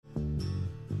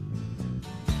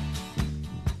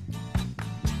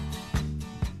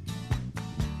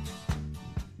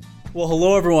Well,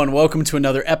 hello everyone. Welcome to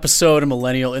another episode of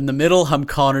Millennial in the Middle. I'm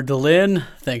Connor DeLynn.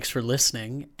 Thanks for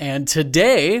listening. And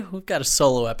today we've got a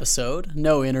solo episode.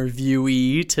 No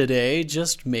interviewee today,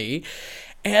 just me.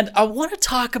 And I want to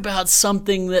talk about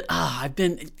something that I've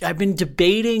been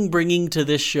debating bringing to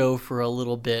this show for a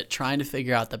little bit, trying to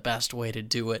figure out the best way to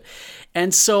do it.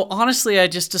 And so honestly, I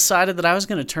just decided that I was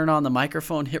going to turn on the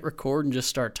microphone, hit record, and just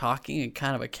start talking in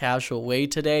kind of a casual way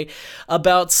today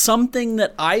about something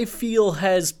that I feel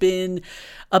has been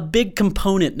a big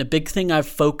component and a big thing I've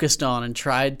focused on and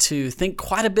tried to think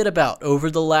quite a bit about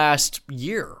over the last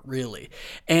year, really.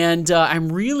 And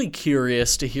I'm really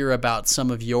curious to hear about some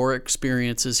of your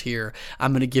experiences here.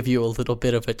 I'm going to give you a little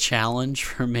bit of a challenge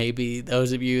for maybe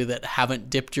those of you that haven't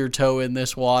dipped your toe in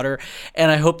this water. And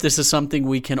I hope this is something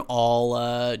we can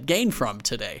all gain from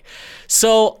today.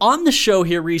 So on the show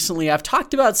here recently, I've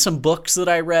talked about some books that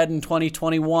I read in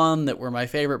 2021 that were my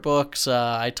favorite books.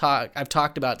 I've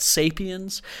talked about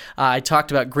Sapiens. I talked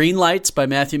about Green Lights by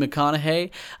Matthew McConaughey.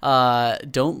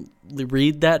 Don't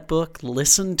read that book.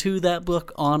 Listen to that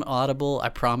book on Audible. I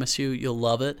promise you, you'll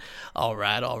love it. All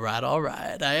right.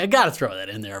 I got to throw that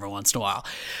in there every once in a while.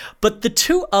 But the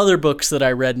two other books that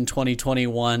I read in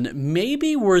 2021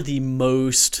 maybe were the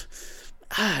most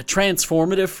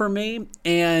transformative for me,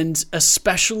 and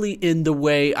especially in the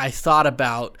way I thought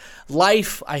about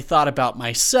life, I thought about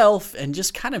myself, and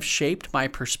just kind of shaped my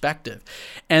perspective.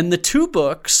 And the two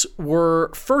books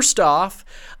were, first off,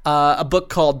 a book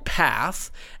called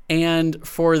Path. And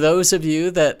for those of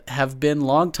you that have been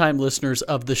longtime listeners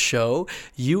of the show,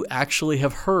 you actually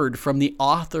have heard from the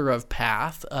author of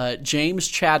Path, James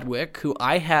Chadwick, who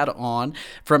I had on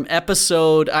for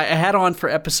episode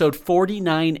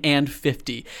 49 and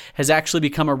 50, has actually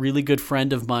become a really good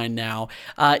friend of mine now.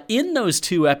 In those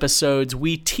two episodes,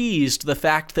 we teased the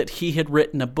fact that he had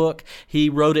written a book. He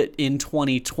wrote it in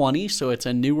 2020, so it's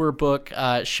a newer book,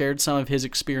 shared some of his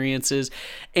experiences.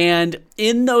 And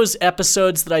in those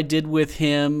episodes that I did with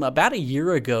him about a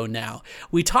year ago now,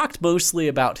 we talked mostly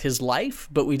about his life,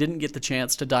 but we didn't get the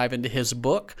chance to dive into his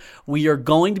book. We are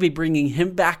going to be bringing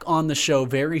him back on the show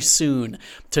very soon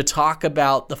to talk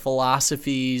about the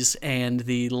philosophies and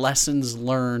the lessons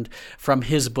learned from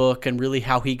his book and really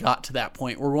how he got to that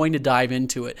point. We're going to dive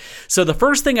into it. So the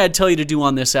first thing I'd tell you to do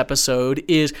on this episode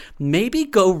is maybe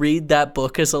go read that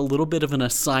book as a little bit of an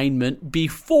assignment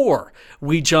before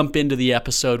we jump into the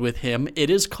episode with him.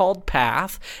 It is called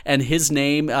Path, and his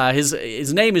name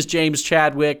is James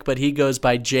Chadwick, but he goes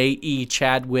by J.E.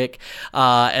 Chadwick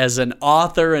as an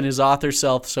author and his author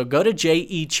self. So go to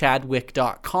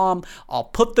jechadwick.com. I'll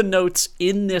put the notes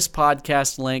in this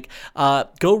podcast link.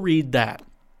 Go read that.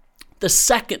 The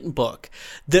second book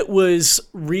that was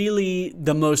really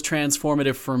the most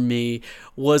transformative for me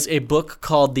was a book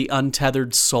called The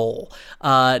Untethered Soul.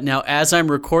 Now, as I'm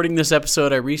recording this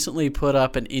episode, I recently put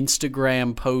up an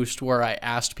Instagram post where I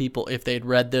asked people if they'd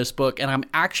read this book, and I'm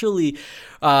actually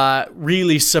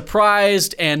really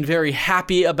surprised and very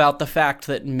happy about the fact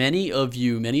that many of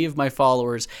my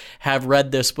followers have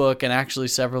read this book, and actually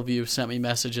several of you have sent me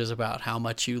messages about how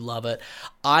much you love it.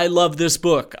 I love this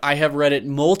book. I have read it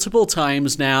multiple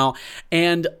times now,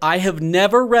 and I have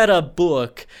never read a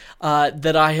book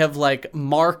that I have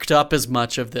marked up as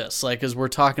much of this, as we're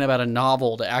talking about a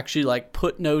novel, to actually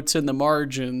put notes in the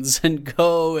margins and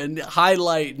go and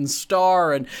highlight and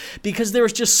star, and because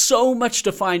there's just so much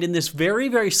to find in this very,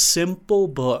 very simple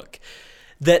book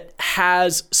that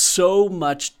has so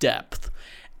much depth.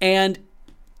 And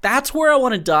that's where I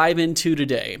want to dive into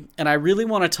today. And I really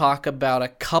want to talk about a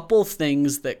couple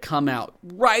things that come out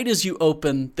right as you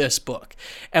open this book.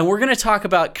 And we're going to talk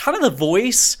about kind of the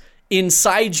voice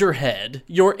inside your head,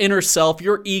 your inner self,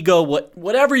 your ego,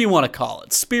 whatever you want to call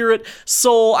it, spirit,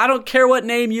 soul, I don't care what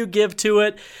name you give to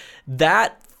it,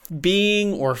 that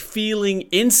being or feeling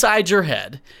inside your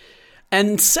head.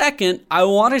 And second, I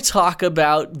want to talk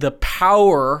about the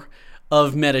power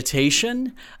of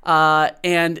meditation.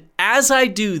 And as I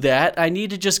do that, I need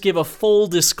to just give a full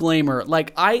disclaimer.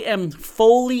 I am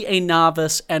fully a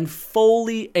novice and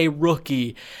fully a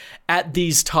rookie at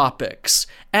these topics.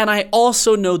 And I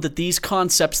also know that these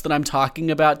concepts that I'm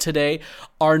talking about today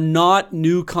are not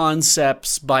new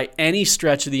concepts by any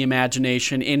stretch of the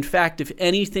imagination. In fact, if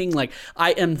anything,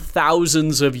 I am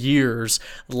thousands of years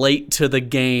late to the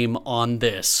game on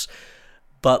this.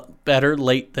 But better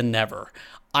late than never.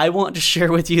 I want to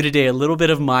share with you today a little bit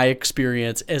of my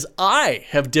experience as I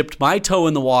have dipped my toe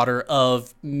in the water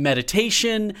of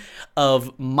meditation,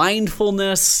 of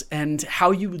mindfulness, and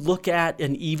how you look at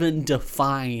and even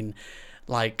define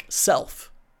self,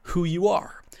 who you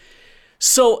are.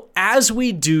 So as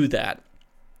we do that,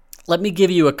 let me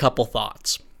give you a couple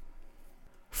thoughts.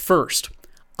 First,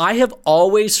 I have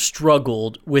always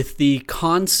struggled with the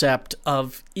concept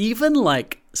of even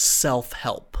like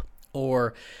self-help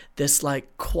or this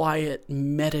like quiet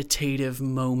meditative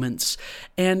moments.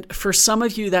 And for some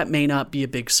of you, that may not be a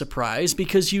big surprise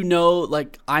because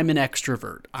like I'm an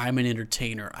extrovert, I'm an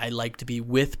entertainer. I like to be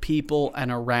with people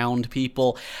and around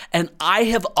people. And I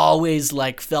have always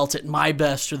like felt at my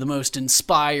best or the most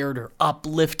inspired or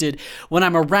uplifted when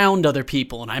I'm around other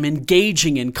people and I'm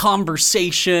engaging in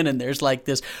conversation and there's like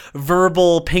this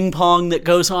verbal ping pong that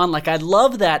goes on. Like I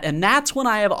love that. And that's when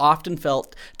I have often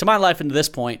felt to my life and to this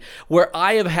point where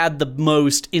I have had the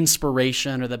most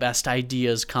inspiration or the best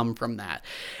ideas come from that.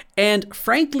 And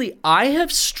frankly, I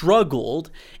have struggled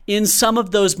in some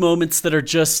of those moments that are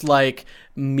just like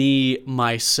me,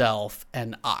 myself,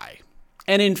 and I.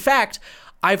 And in fact,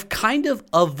 I've kind of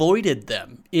avoided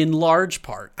them in large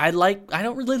part. I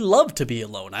don't really love to be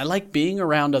alone. I like being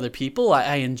around other people.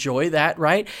 I enjoy that,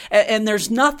 right? And there's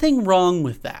nothing wrong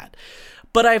with that.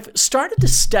 But I've started to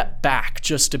step back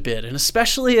just a bit, and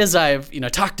especially as I've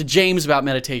talked to James about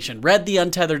meditation, read The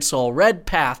Untethered Soul, read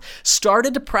Path,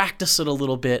 started to practice it a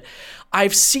little bit,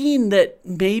 I've seen that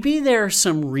maybe there are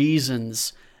some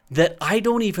reasons that I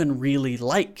don't even really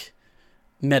like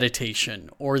meditation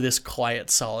or this quiet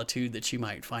solitude that you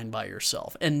might find by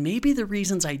yourself. And maybe the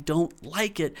reasons I don't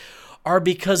like it are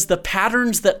because the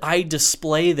patterns that I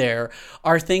display there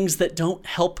are things that don't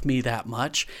help me that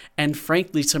much, and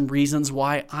frankly, some reasons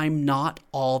why I'm not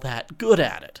all that good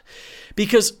at it.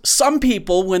 Because some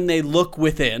people, when they look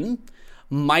within,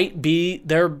 might be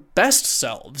their best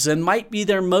selves and might be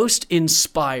their most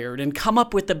inspired and come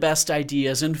up with the best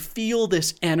ideas and feel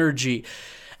this energy.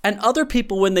 And other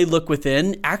people, when they look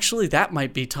within, actually that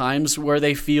might be times where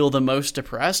they feel the most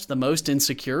depressed, the most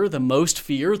insecure, the most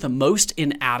fear, the most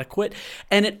inadequate.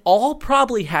 And it all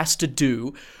probably has to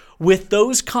do with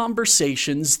those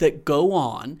conversations that go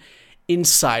on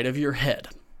inside of your head.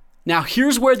 Now,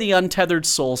 here's where The Untethered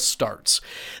Soul starts.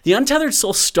 The Untethered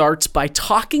Soul starts by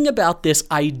talking about this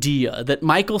idea that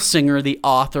Michael Singer, the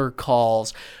author,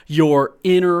 calls your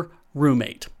inner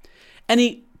roommate. And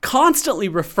he constantly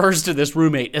refers to this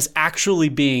roommate as actually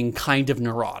being kind of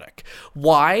neurotic.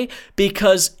 Why?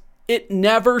 Because it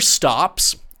never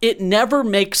stops. It never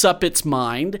makes up its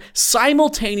mind.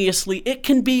 Simultaneously, it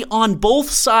can be on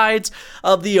both sides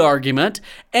of the argument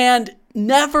and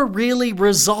never really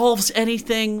resolves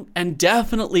anything and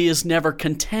definitely is never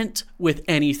content with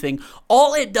anything.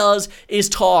 All it does is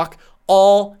talk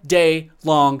all day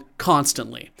long,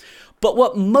 constantly. But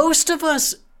what most of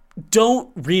us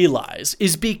don't realize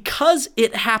is because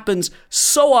it happens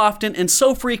so often and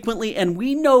so frequently, and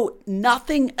we know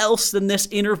nothing else than this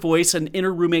inner voice and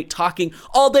inner roommate talking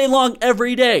all day long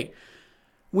every day,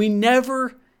 we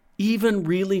never even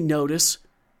really notice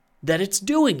that it's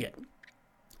doing it.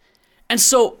 And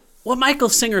so what Michael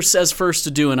Singer says first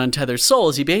to do in Untethered Soul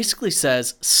is he basically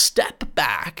says, step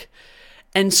back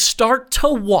and start to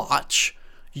watch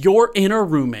your inner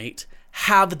roommate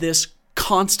have this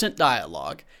constant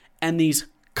dialogue and these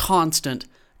constant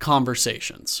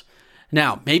conversations.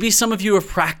 Now, maybe some of you have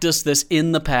practiced this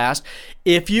in the past.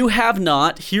 If you have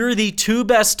not, here are the two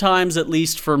best times, at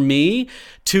least for me,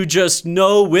 to just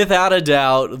know without a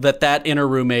doubt that that inner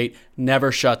roommate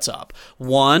never shuts up.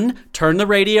 One, turn the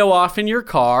radio off in your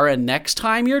car, and next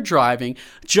time you're driving,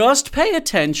 just pay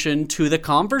attention to the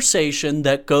conversation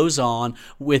that goes on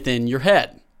within your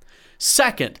head.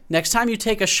 Second, next time you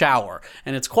take a shower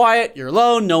and it's quiet, you're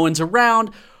alone, no one's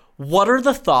around, what are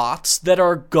the thoughts that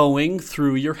are going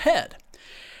through your head?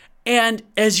 And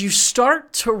as you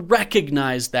start to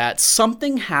recognize that,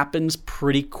 something happens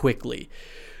pretty quickly.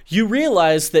 You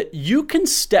realize that you can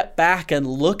step back and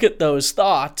look at those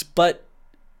thoughts, but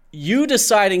you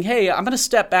deciding, hey, I'm going to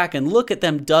step back and look at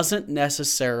them doesn't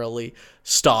necessarily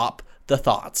stop the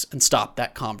thoughts and stop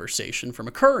that conversation from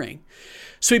occurring.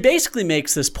 So he basically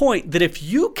makes this point that if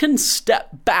you can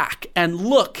step back and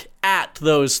look at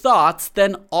those thoughts,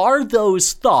 then are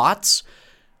those thoughts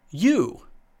you?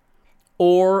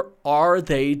 Or are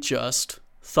they just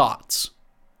thoughts?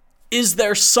 Is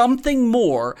there something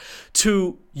more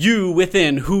to you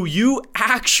within who you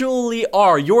actually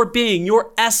are, your being,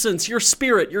 your essence, your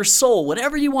spirit, your soul,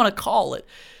 whatever you want to call it?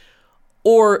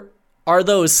 Or are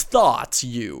those thoughts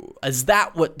you? Is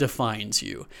that what defines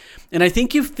you? And I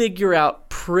think you figure out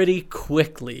pretty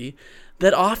quickly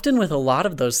that often with a lot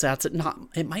of those thoughts,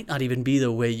 it might not even be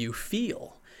the way you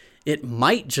feel. It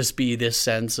might just be this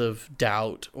sense of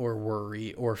doubt or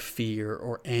worry or fear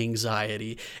or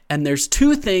anxiety. And there's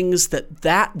two things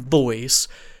that voice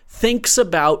thinks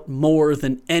about more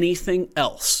than anything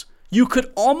else. You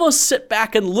could almost sit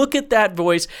back and look at that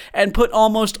voice and put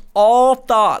almost all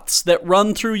thoughts that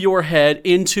run through your head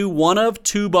into one of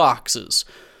two boxes.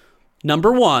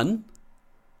 Number one,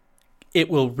 it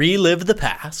will relive the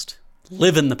past,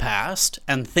 live in the past,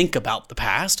 and think about the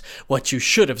past, what you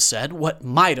should have said, what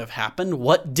might have happened,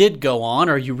 what did go on,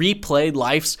 or you replay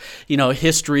life's,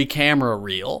 history camera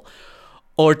reel.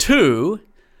 Or two,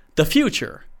 the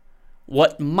future.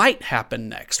 What might happen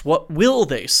next? What will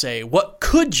they say? What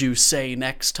could you say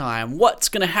next time? What's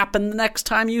going to happen the next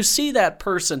time you see that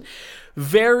person?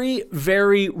 Very,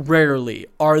 very rarely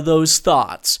are those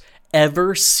thoughts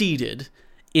ever seated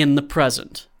in the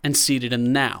present and seated in the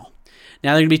now.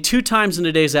 Now, there are going to be 2 times in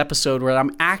today's episode where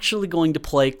I'm actually going to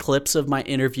play clips of my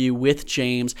interview with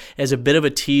James as a bit of a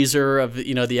teaser of,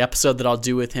 the episode that I'll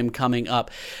do with him coming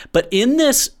up. But in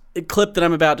this clip that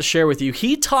I'm about to share with you,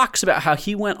 he talks about how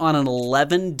he went on an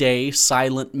 11-day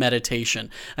silent meditation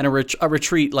and a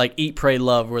retreat like Eat, Pray,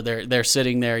 Love, where they're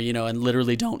sitting there, and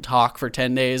literally don't talk for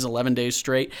 10 days, 11 days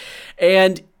straight.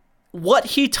 And what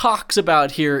he talks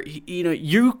about here,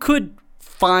 you could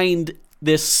find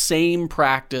this same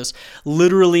practice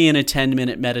literally in a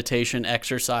 10-minute meditation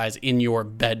exercise in your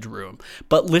bedroom.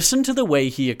 But listen to the way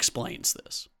he explains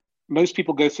this. Most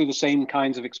people go through the same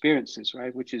kinds of experiences,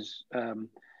 right? Which is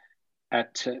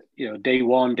at day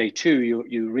 1, day 2,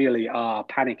 you really are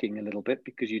panicking a little bit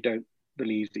because you don't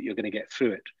believe that you're going to get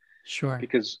through it. Sure.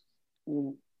 Because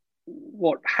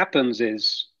what happens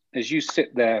is, as you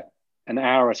sit there an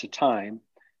hour at a time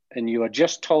and you are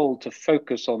just told to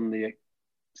focus on the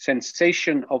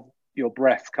sensation of your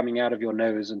breath coming out of your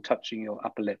nose and touching your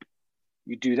upper lip.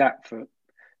 You do that for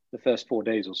the first 4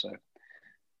 days or so.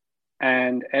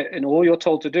 And all you're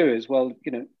told to do is,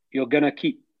 you're going to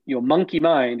keep, your monkey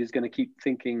mind is going to keep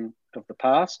thinking of the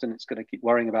past and it's going to keep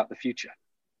worrying about the future.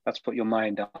 That's what your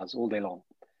mind does all day long.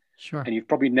 Sure. And you've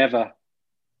probably never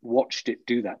watched it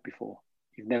do that before.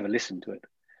 You've never listened to it.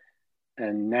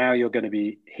 And now you're going to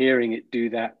be hearing it do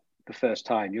that the first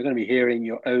time. You're going to be hearing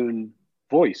your own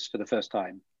voice for the first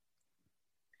time.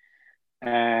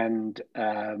 And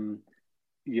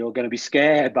you're going to be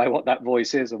scared by what that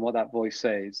voice is and what that voice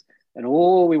says. And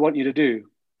all we want you to do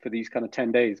for these kind of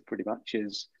 10 days pretty much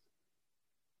is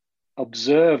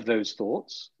observe those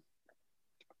thoughts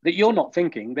that you're not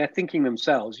thinking. They're thinking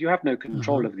themselves. You have no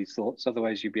control of these thoughts,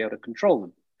 otherwise you'd be able to control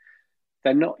them.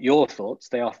 They're not your thoughts.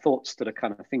 They are thoughts that are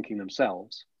kind of thinking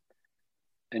themselves.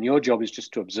 And your job is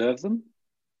just to observe them,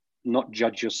 not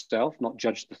judge yourself, not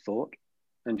judge the thought,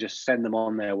 and just send them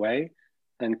on their way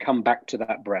and come back to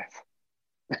that breath.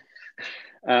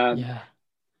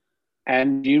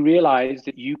 And you realize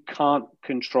that you can't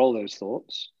control those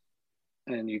thoughts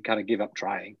and you kind of give up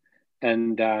trying.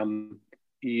 And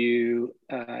you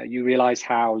realize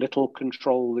how little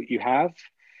control that you have.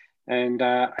 And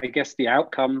I guess the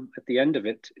outcome at the end of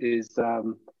it is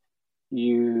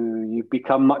you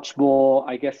become much more,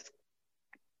 I guess,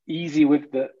 easy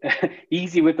with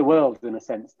the world, in a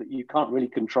sense that you can't really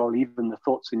control even the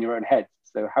thoughts in your own head.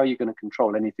 So how are you going to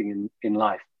control anything in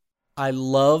life? I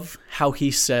love how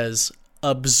he says,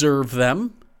 observe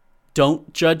them,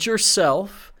 don't judge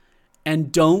yourself,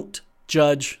 and don't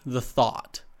judge the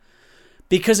thought.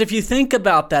 Because if you think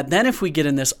about that, then if we get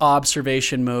in this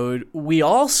observation mode, we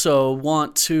also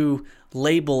want to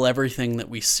label everything that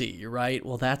we see, right?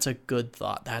 Well, that's a good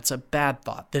thought. That's a bad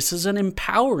thought. This is an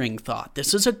empowering thought.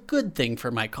 This is a good thing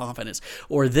for my confidence.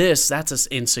 Or that's an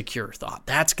insecure thought.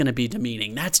 That's going to be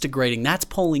demeaning. That's degrading. That's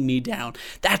pulling me down.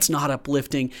 That's not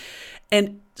uplifting.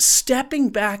 And stepping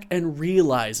back and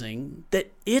realizing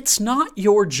that it's not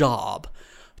your job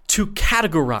to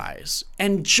categorize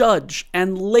and judge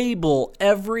and label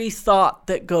every thought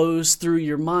that goes through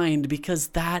your mind, because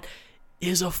that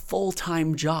is a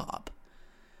full-time job.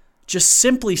 Just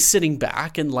simply sitting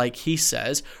back and, like he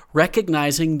says,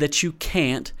 recognizing that you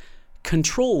can't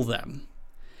control them.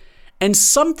 And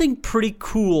something pretty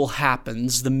cool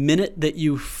happens the minute that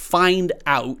you find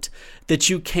out that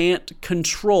you can't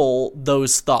control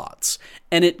those thoughts.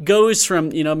 And it goes from,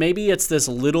 maybe it's this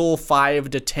little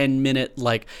 5 to 10 minute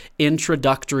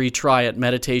introductory try at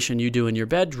meditation you do in your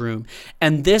bedroom.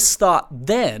 And this thought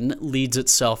then leads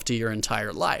itself to your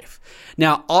entire life.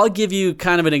 Now, I'll give you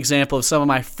kind of an example of some of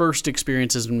my first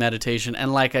experiences in meditation.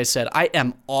 And like I said, I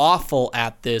am awful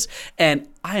at this. And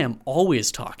I am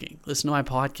always talking. Listen to my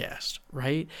podcast,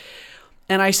 right?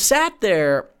 And I sat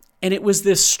there, and it was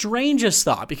this strangest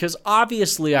thought, because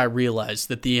obviously I realized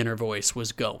that the inner voice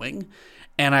was going.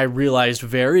 And I realized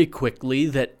very quickly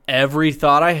that every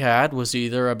thought I had was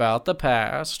either about the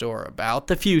past or about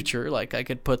the future. Like I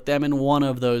could put them in one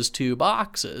of those two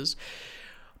boxes.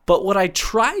 But what I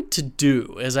tried to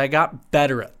do as I got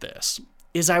better at this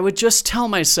is I would just tell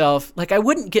myself, like, I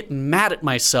wouldn't get mad at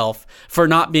myself for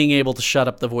not being able to shut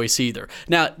up the voice either.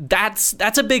 Now, that's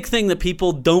a big thing that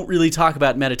people don't really talk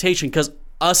about in meditation, because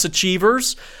us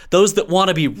achievers, those that want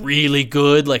to be really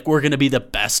good, like we're going to be the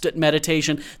best at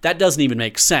meditation, that doesn't even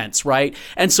make sense, right?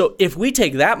 And so if we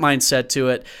take that mindset to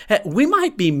it, we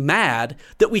might be mad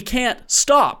that we can't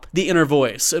stop the inner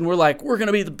voice. And we're like, we're going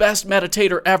to be the best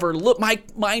meditator ever. Look, my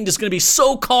mind is going to be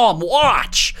so calm.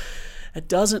 Watch. It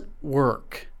doesn't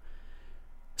work.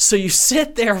 So you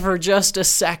sit there for just a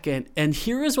second, and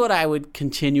here is what I would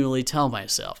continually tell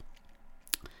myself.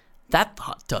 That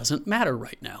thought doesn't matter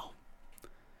right now.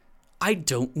 I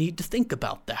don't need to think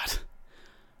about that.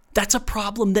 That's a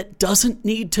problem that doesn't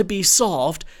need to be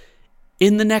solved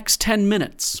in the next 10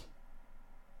 minutes.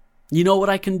 You know what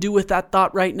I can do with that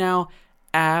thought right now?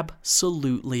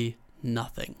 Absolutely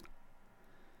nothing.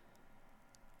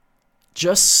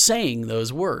 Just saying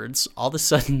those words, all of a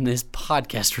sudden in this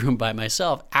podcast room by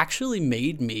myself actually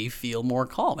made me feel more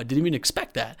calm. I didn't even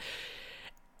expect that.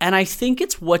 And I think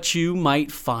it's what you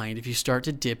might find if you start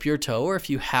to dip your toe, or if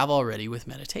you have already, with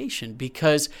meditation,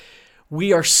 because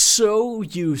we are so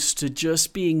used to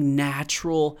just being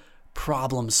natural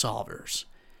problem solvers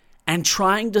and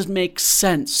trying to make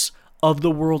sense of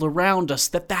the world around us,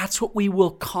 that's what we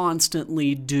will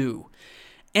constantly do.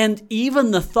 And even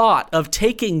the thought of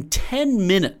taking 10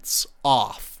 minutes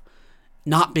off,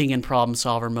 not being in problem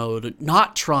solver mode,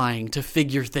 not trying to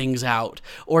figure things out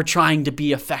or trying to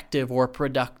be effective or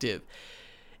productive,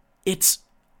 it's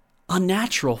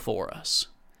unnatural for us.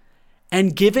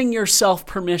 And giving yourself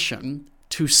permission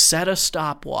to set a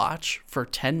stopwatch for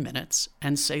 10 minutes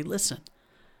and say, listen,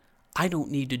 I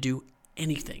don't need to do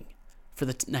anything for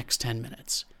the next 10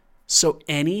 minutes. So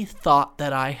any thought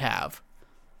that I have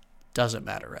doesn't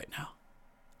matter right now.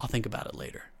 I'll think about it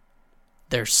later.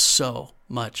 There's so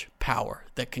much power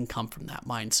that can come from that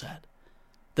mindset.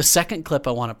 The second clip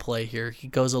I want to play here, he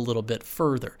goes a little bit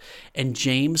further. And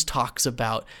James talks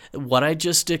about what I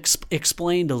just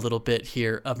explained a little bit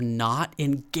here of not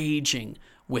engaging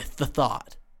with the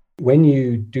thought. When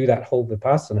you do that whole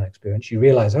Vipassana experience, you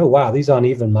realize, oh, wow, these aren't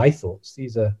even my thoughts.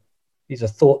 These are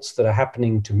thoughts that are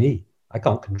happening to me. I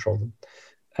can't control them.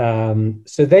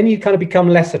 So then you kind of become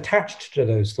less attached to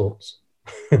those thoughts.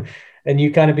 And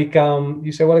you kind of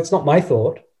you say, well, it's not my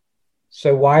thought.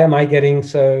 So why am I getting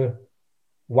so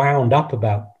wound up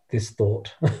about this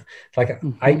thought? It's like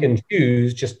I can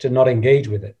choose just to not engage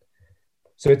with it.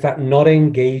 So it's that not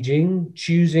engaging,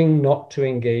 choosing not to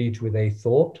engage with a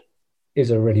thought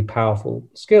is a really powerful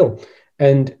skill.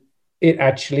 And it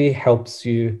actually helps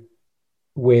you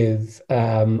with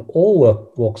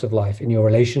all walks of life, in your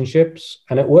relationships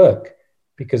and at work,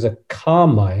 because a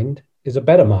calm mind is a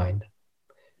better mind.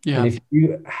 Yeah. And if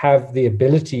you have the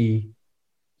ability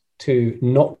to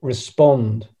not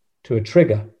respond to a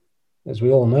trigger, as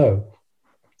we all know,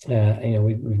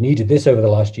 we've needed this over the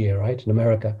last year, right, in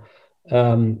America,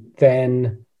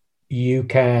 then you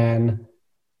can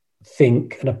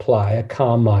think and apply a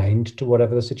calm mind to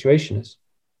whatever the situation is.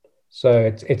 So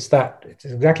it's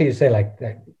exactly you say, like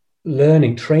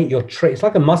learning, it's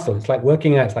like a muscle. It's like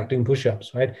working out. It's like doing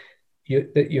push-ups, right?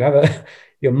 You have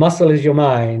your muscle is your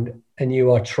mind, and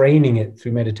you are training it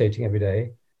through meditating every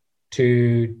day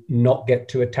to not get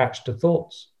too attached to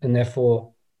thoughts. And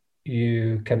therefore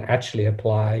you can actually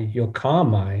apply your calm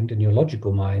mind and your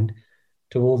logical mind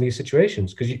to all these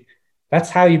situations, because that's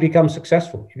how you become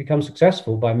successful. You become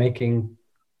successful by making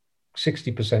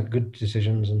 60% good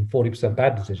decisions and 40%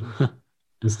 bad decisions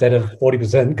instead of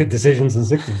 40% good decisions and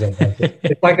 60%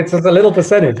 bad. It's a little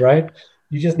percentage, right?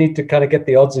 You just need to kind of get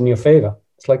the odds in your favor.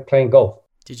 It's like playing golf.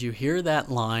 Did you hear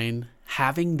that line?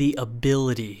 Having the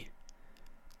ability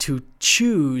to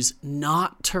choose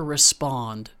not to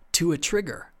respond to a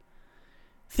trigger.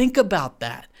 Think about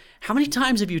that. How many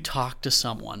times have you talked to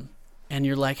someone and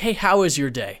you're like, hey, how was your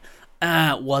day?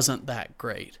 It wasn't that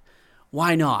great.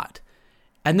 Why not?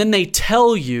 And then they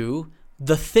tell you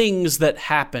the things that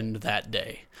happened that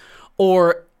day,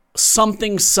 or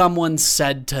something someone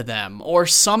said to them, or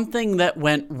something that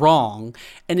went wrong,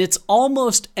 and it's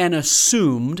almost an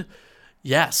assumed,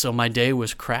 yeah, so my day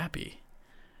was crappy.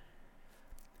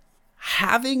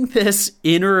 Having this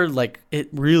inner, it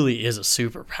really is a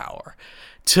superpower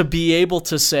to be able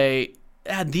to say,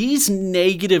 these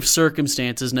negative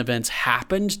circumstances and events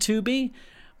happened to me,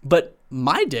 but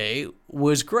my day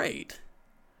was great.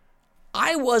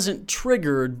 I wasn't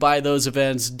triggered by those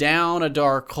events down a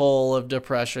dark hole of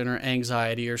depression or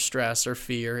anxiety or stress or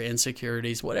fear,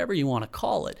 insecurities, whatever you want to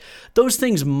call it. Those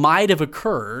things might have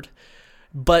occurred,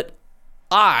 but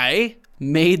I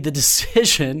made the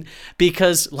decision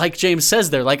because, like James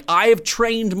says there, like, I have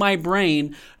trained my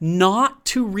brain not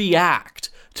to react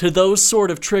to those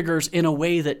sort of triggers in a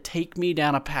way that take me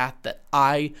down a path that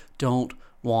I don't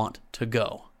want to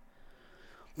go.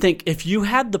 Think, if you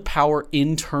had the power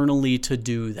internally to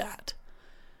do that,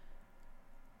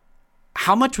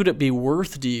 how much would it be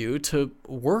worth to you to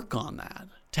work on that?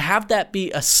 To have that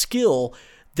be a skill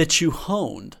that you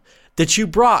honed, that you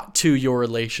brought to your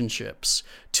relationships,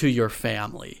 to your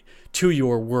family, to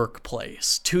your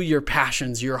workplace, to your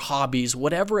passions, your hobbies,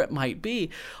 whatever it might be.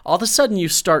 All of a sudden you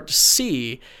start to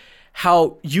see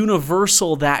how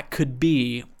universal that could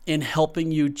be in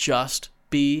helping you just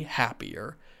be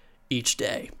happier each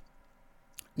day.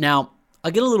 Now,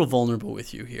 I'll get a little vulnerable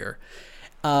with you here.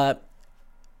 The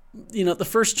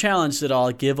first challenge that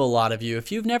I'll give a lot of you,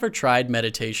 if you've never tried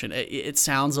meditation, it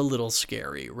sounds a little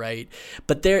scary, right?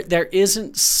 But there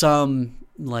isn't some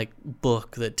like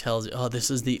book that tells you, oh,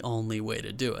 this is the only way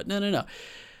to do it. No.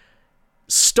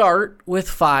 Start with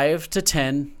 5 to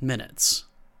 10 minutes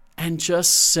and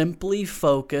just simply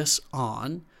focus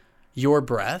on your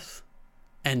breath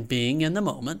and being in the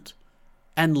moment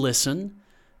and listen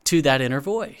to that inner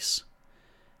voice.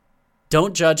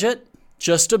 Don't judge it,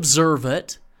 just observe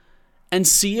it and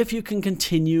see if you can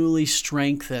continually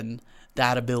strengthen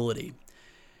that ability.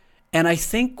 And I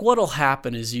think what'll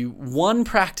happen is you, 1,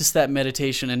 practice that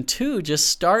meditation, and 2, just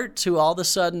start to all of a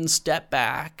sudden step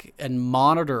back and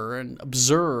monitor and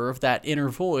observe that inner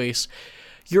voice.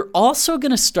 You're also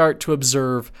going to start to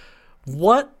observe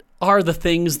what are the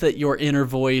things that your inner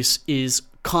voice is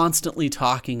constantly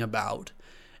talking about,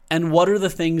 and what are the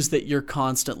things that you're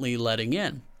constantly letting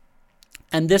in.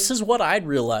 And this is what I'd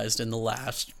realized in the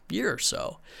last year or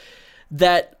so,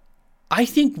 that I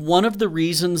think one of the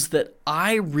reasons that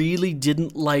I really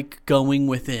didn't like going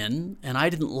within, and I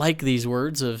didn't like these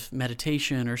words of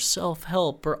meditation or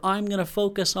self-help, or I'm going to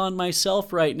focus on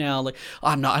myself right now. Like,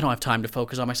 I don't have time to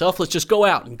focus on myself. Let's just go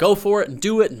out and go for it and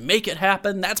do it and make it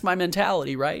happen. That's my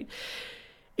mentality, right?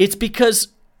 It's because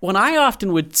when I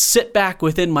often would sit back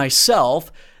within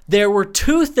myself, there were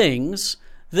 2 things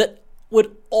that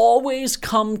would always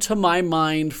come to my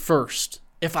mind first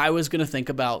if I was going to think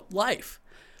about life.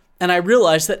 And I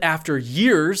realized that after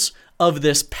years of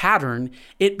this pattern,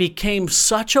 it became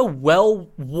such a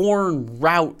well-worn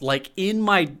route, like in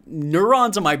my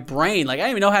neurons of my brain, like I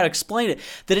don't even know how to explain it,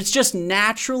 that it's just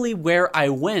naturally where I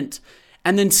went,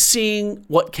 and then seeing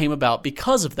what came about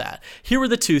because of that. Here were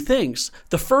the 2 things.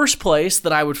 The first place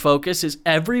that I would focus is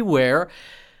everywhere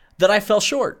that I fell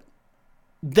short,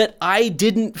 that I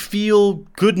didn't feel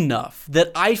good enough,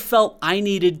 that I felt I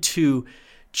needed to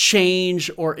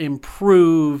change or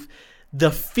improve.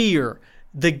 The fear,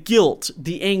 the guilt,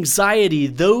 the anxiety,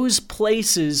 those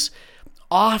places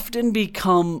often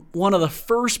become one of the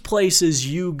first places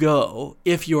you go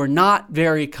if you're not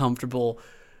very comfortable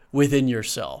within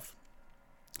yourself.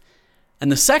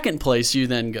 And the second place you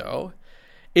then go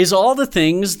is all the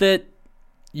things that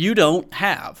you don't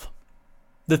have,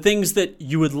 the things that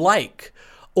you would like,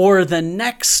 or the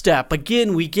next step.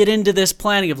 Again, we get into this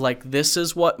planning of like, this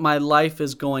is what my life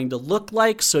is going to look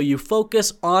like. So you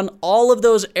focus on all of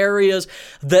those areas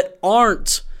that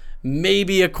aren't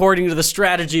maybe according to the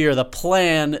strategy or the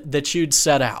plan that you'd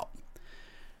set out.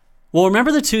 Well,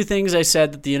 remember the 2 things I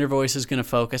said that the inner voice is going to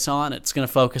focus on? It's going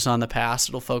to focus on the past.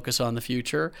 It'll focus on the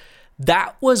future.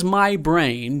 That was my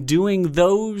brain doing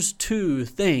those 2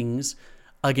 things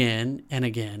again and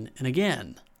again and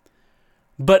again.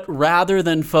 But rather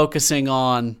than focusing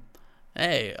on,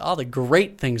 hey, all the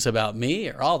great things about me,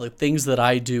 or all the things that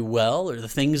I do well, or the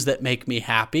things that make me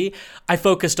happy, I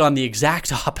focused on the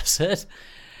exact opposite.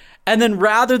 And then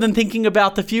rather than thinking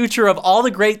about the future of all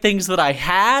the great things that I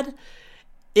had,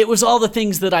 it was all the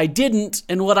things that I didn't,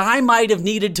 and what I might have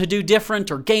needed to do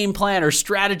different, or game plan, or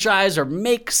strategize, or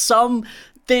make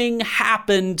something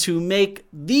happen to make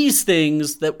these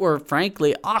things that were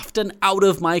frankly often out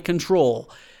of my control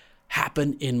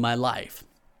happen in my life.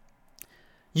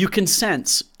 You can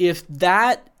sense if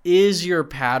that is your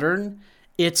pattern,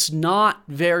 it's not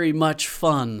very much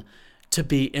fun to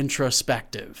be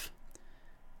introspective.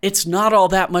 It's not all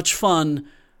that much fun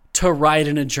to write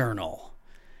in a journal.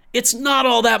 It's not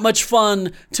all that much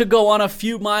fun to go on a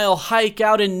few mile hike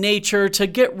out in nature to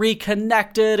get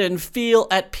reconnected and feel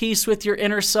at peace with your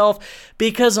inner self,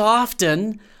 because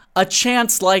often a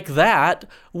chance like that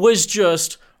was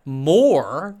just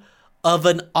more of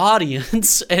an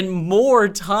audience and more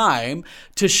time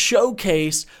to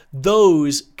showcase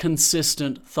those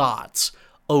consistent thoughts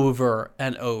over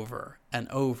and over and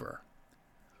over.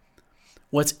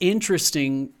 What's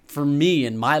interesting for me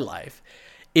in my life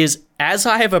is as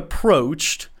I have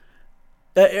approached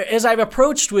as I've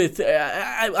approached with,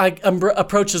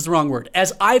 approach is the wrong word,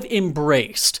 as I've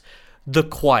embraced the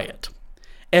quiet,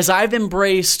 as I've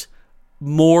embraced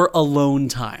more alone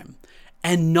time,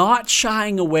 and not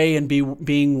shying away and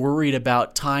being worried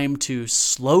about time to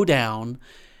slow down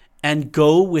and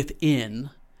go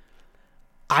within,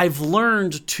 I've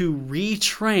learned to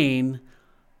retrain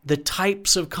the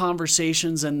types of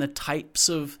conversations and the types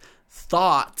of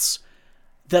thoughts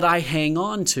that I hang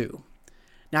on to.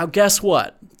 Now, guess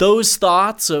what? Those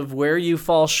thoughts of where you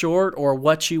fall short or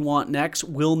what you want next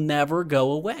will never go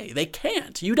away. They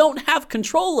can't. You don't have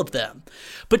control of them.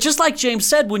 But just like James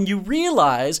said, when you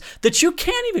realize that you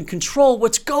can't even control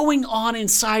what's going on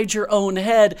inside your own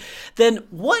head, then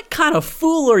what kind of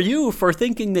fool are you for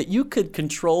thinking that you could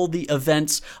control the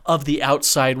events of the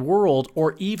outside world,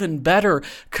 or even better,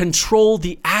 control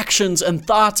the actions and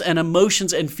thoughts and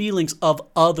emotions and feelings of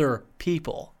other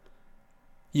people?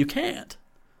 You can't.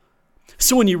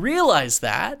 So when you realize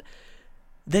that,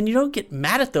 then you don't get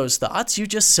mad at those thoughts. You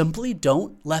just simply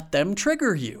don't let them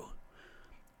trigger you.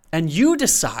 And you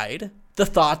decide the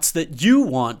thoughts that you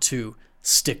want to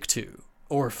stick to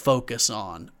or focus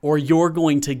on, or you're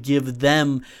going to give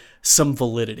them some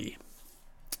validity.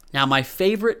 Now, my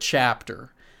favorite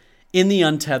chapter in The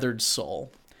Untethered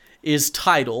Soul is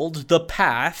titled The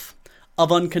Path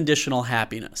of Unconditional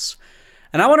Happiness.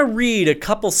 And I want to read a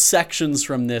couple sections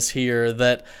from this here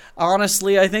that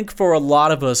honestly, I think for a lot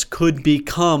of us could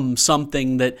become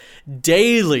something that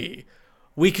daily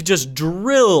we could just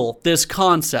drill this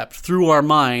concept through our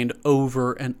mind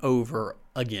over and over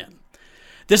again.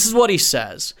 This is what he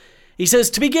says. He says,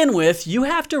 to begin with, you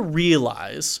have to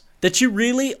realize that you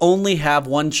really only have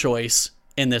one choice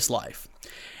in this life.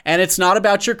 And it's not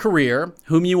about your career,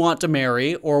 whom you want to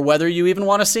marry, or whether you even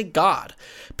want to seek God.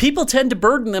 People tend to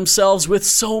burden themselves with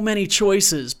so many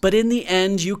choices, but in the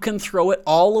end, you can throw it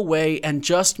all away and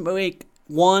just make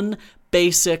one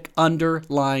basic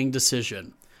underlying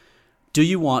decision. Do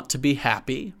you want to be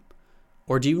happy,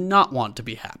 or do you not want to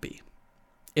be happy?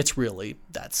 It's really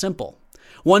that simple.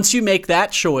 Once you make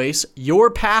that choice,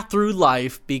 your path through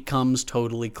life becomes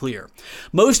totally clear.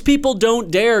 Most people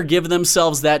don't dare give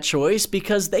themselves that choice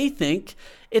because they think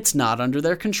it's not under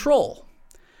their control.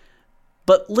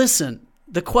 But listen,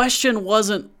 the question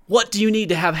wasn't, what do you need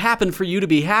to have happen for you to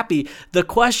be happy? The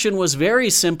question was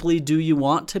very simply, do you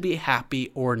want to be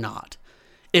happy or not?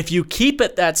 If you keep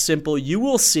it that simple, you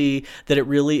will see that it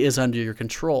really is under your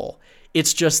control.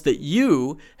 It's just that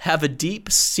you have a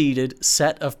deep-seated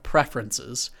set of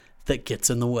preferences that gets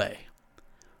in the way.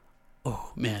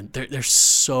 Oh, man, there's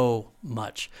so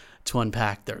much to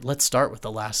unpack there. Let's start with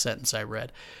the last sentence I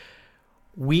read.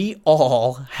 We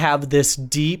all have this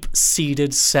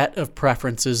deep-seated set of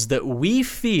preferences that we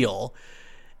feel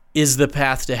is the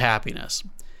path to happiness.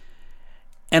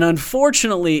 And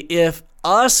unfortunately, if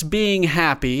us being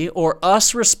happy or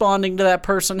us responding to that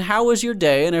person, how was your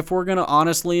day? And if we're going to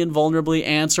honestly and vulnerably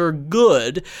answer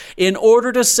good, in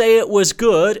order to say it was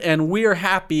good and we're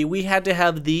happy, we had to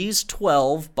have these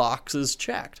 12 boxes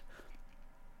checked.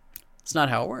 It's not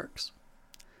how it works.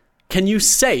 Can you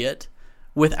say it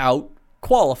without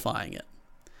qualifying it?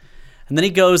 And then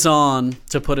he goes on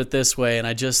to put it this way, and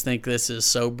I just think this is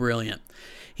so brilliant.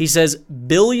 He says,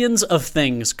 billions of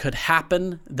things could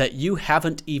happen that you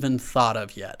haven't even thought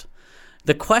of yet.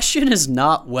 The question is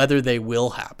not whether they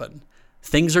will happen.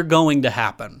 Things are going to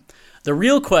happen. The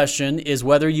real question is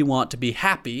whether you want to be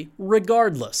happy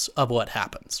regardless of what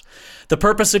happens. The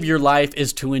purpose of your life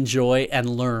is to enjoy and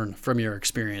learn from your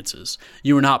experiences.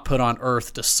 You were not put on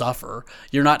earth to suffer.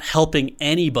 You're not helping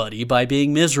anybody by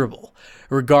being miserable.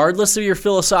 Regardless of your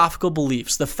philosophical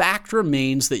beliefs, the fact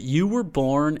remains that you were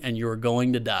born and you are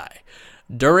going to die.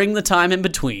 During the time in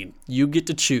between, you get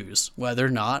to choose whether or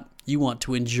not you want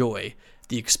to enjoy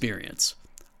the experience.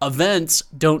 Events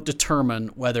don't determine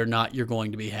whether or not you're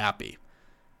going to be happy.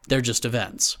 They're just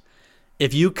events.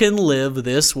 If you can live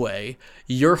this way,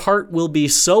 your heart will be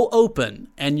so open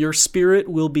and your spirit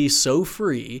will be so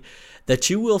free that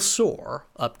you will soar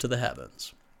up to the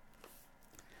heavens.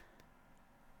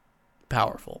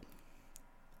 Powerful.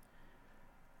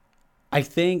 I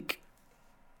think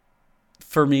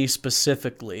for me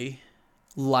specifically,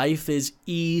 life is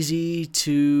easy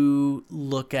to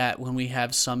look at when we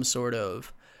have some sort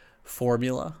of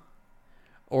formula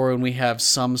or when we have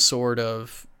some sort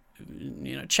of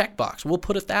checkbox. We'll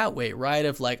put it that way, right?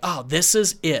 Of like, oh, this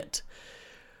is it.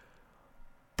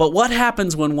 But what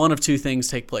happens when one of two things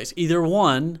take place? Either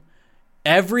one,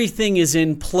 everything is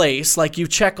in place, like you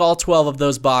check all 12 of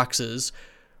those boxes,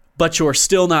 but you're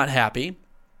still not happy.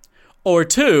 Or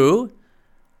two,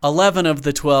 11 of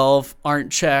the 12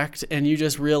 aren't checked, and you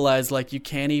just realize like you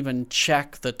can't even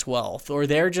check the 12th, or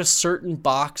there are just certain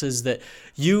boxes that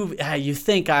you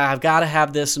think I've got to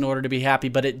have this in order to be happy,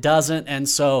 but it doesn't, and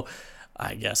so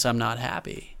I guess I'm not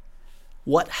happy.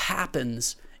 What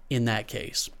happens in that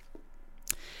case?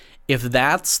 If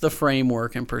that's the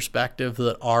framework and perspective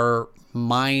that our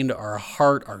mind, our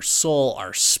heart, our soul,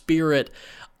 our spirit,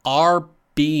 our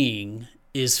being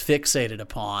is fixated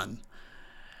upon,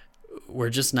 we're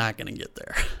just not going to get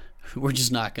there. We're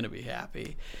just not going to be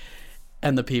happy.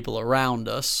 And the people around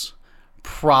us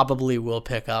probably will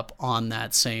pick up on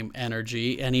that same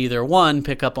energy, and either one,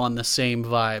 pick up on the same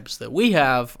vibes that we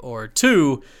have, or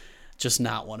two, just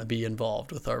not want to be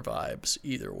involved with our vibes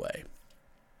either way.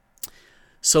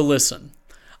 So listen,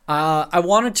 I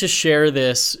wanted to share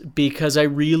this because I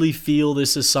really feel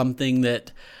this is something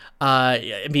that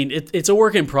it's a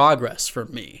work in progress for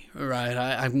me, right?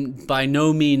 I'm by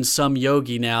no means some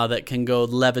yogi now that can go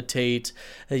levitate,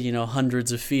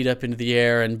 hundreds of feet up into the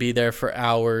air and be there for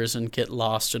hours and get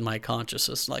lost in my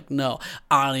consciousness. Like, no,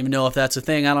 I don't even know if that's a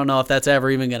thing. I don't know if that's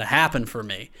ever even going to happen for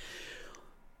me.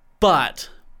 But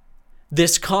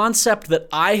this concept that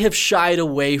I have shied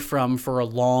away from for a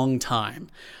long time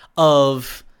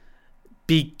of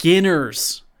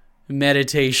beginner's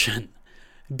meditation,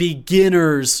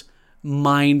 beginner's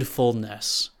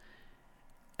mindfulness,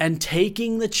 and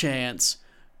taking the chance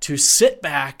to sit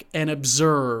back and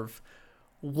observe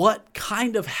what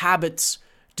kind of habits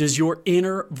does your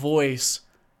inner voice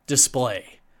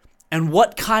display, and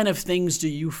what kind of things do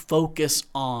you focus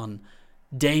on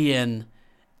day in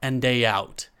and day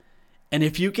out. And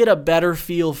if you get a better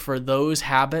feel for those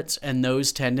habits and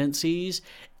those tendencies,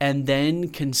 and then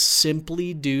can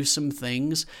simply do some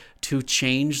things to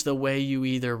change the way you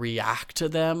either react to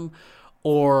them,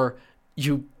 or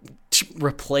you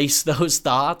replace those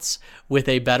thoughts with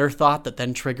a better thought that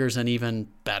then triggers an even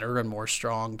better and more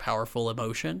strong, powerful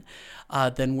emotion,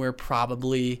 then we're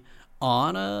probably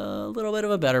on a little bit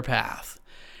of a better path.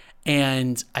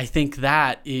 And I think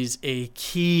that is a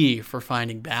key for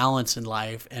finding balance in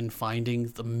life and finding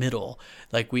the middle,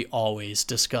 like we always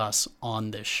discuss on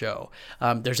this show.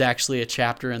 There's actually a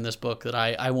chapter in this book that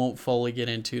I won't fully get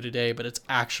into today, but it's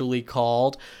actually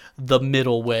called The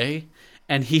Middle Way.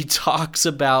 And he talks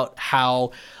about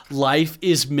how life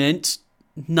is meant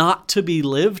not to be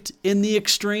lived in the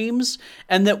extremes,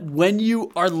 and that when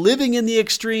you are living in the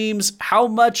extremes, how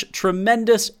much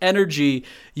tremendous energy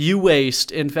you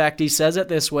waste. In fact, he says it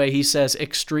this way. He says,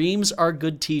 extremes are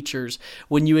good teachers.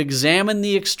 When you examine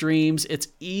the extremes, it's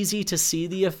easy to see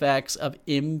the effects of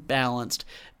imbalanced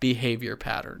behavior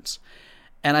patterns.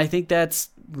 And I think that's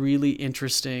really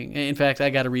interesting. In fact, I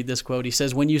got to read this quote. He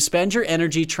says, when you spend your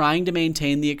energy trying to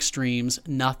maintain the extremes,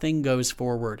 nothing goes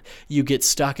forward. You get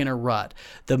stuck in a rut.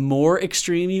 The more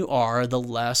extreme you are, the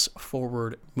less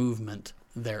forward movement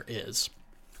there is.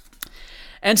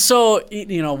 And so,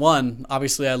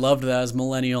 obviously I loved that as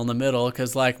millennial in the middle,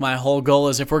 because like my whole goal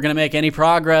is if we're going to make any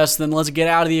progress, then let's get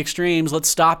out of the extremes. Let's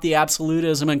stop the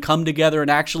absolutism and come together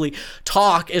and actually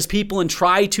talk as people and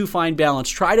try to find balance,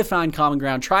 try to find common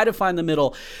ground, try to find the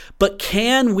middle. But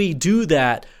can we do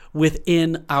that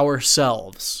within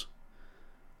ourselves?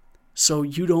 So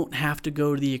you don't have to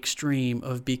go to the extreme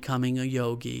of becoming a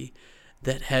yogi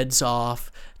that heads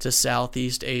off to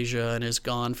Southeast Asia and is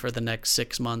gone for the next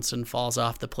 6 months and falls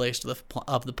off the face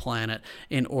of the planet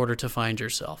in order to find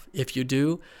yourself. If you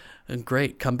do, then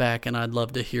great, come back and I'd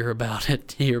love to hear about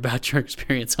it, hear about your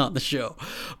experience on the show.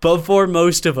 But for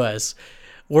most of us,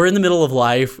 we're in the middle of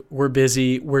life, we're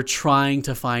busy, we're trying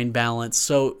to find balance.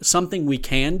 So something we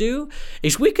can do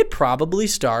is we could probably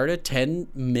start a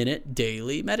 10-minute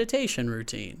daily meditation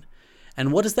routine.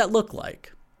 And what does that look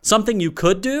like? Something you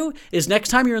could do is next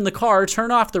time you're in the car,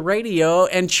 turn off the radio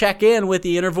and check in with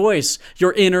the inner voice,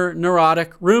 your inner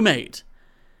neurotic roommate,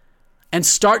 and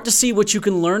start to see what you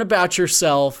can learn about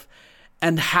yourself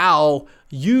and how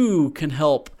you can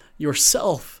help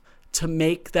yourself to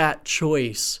make that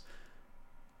choice.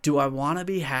 Do I want to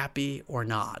be happy or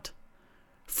not?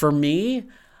 For me,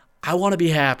 I want to be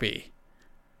happy.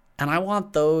 And I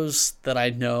want those that I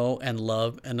know and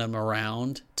love and am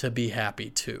around to be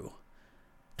happy too.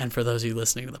 And for those of you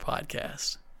listening to the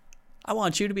podcast, I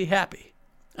want you to be happy,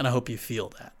 and I hope you feel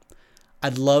that.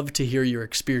 I'd love to hear your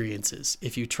experiences.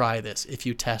 If you try this, if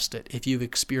you test it, if you've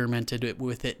experimented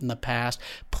with it in the past,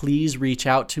 please reach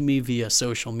out to me via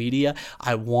social media.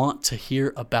 I want to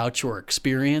hear about your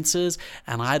experiences,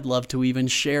 and I'd love to even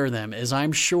share them, as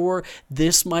I'm sure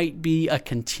this might be a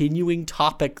continuing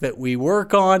topic that we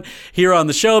work on here on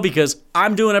the show, because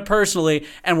I'm doing it personally,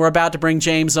 and we're about to bring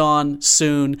James on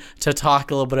soon to talk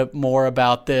a little bit more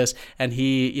about this. And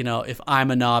he, if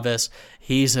I'm a novice,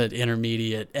 he's an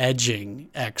intermediate edging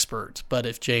expert. But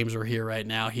if James were here right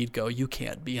now, he'd go, you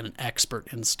can't be an expert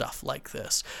in stuff like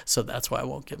this. So that's why I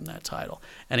won't give him that title.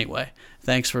 Anyway,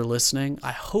 thanks for listening.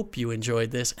 I hope you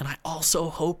enjoyed this, and I also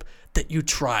hope that you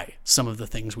try some of the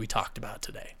things we talked about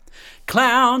today.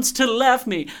 Clowns to the left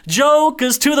me,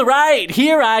 jokers to the right.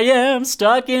 Here I am,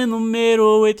 stuck in the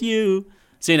middle with you.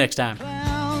 See you next time.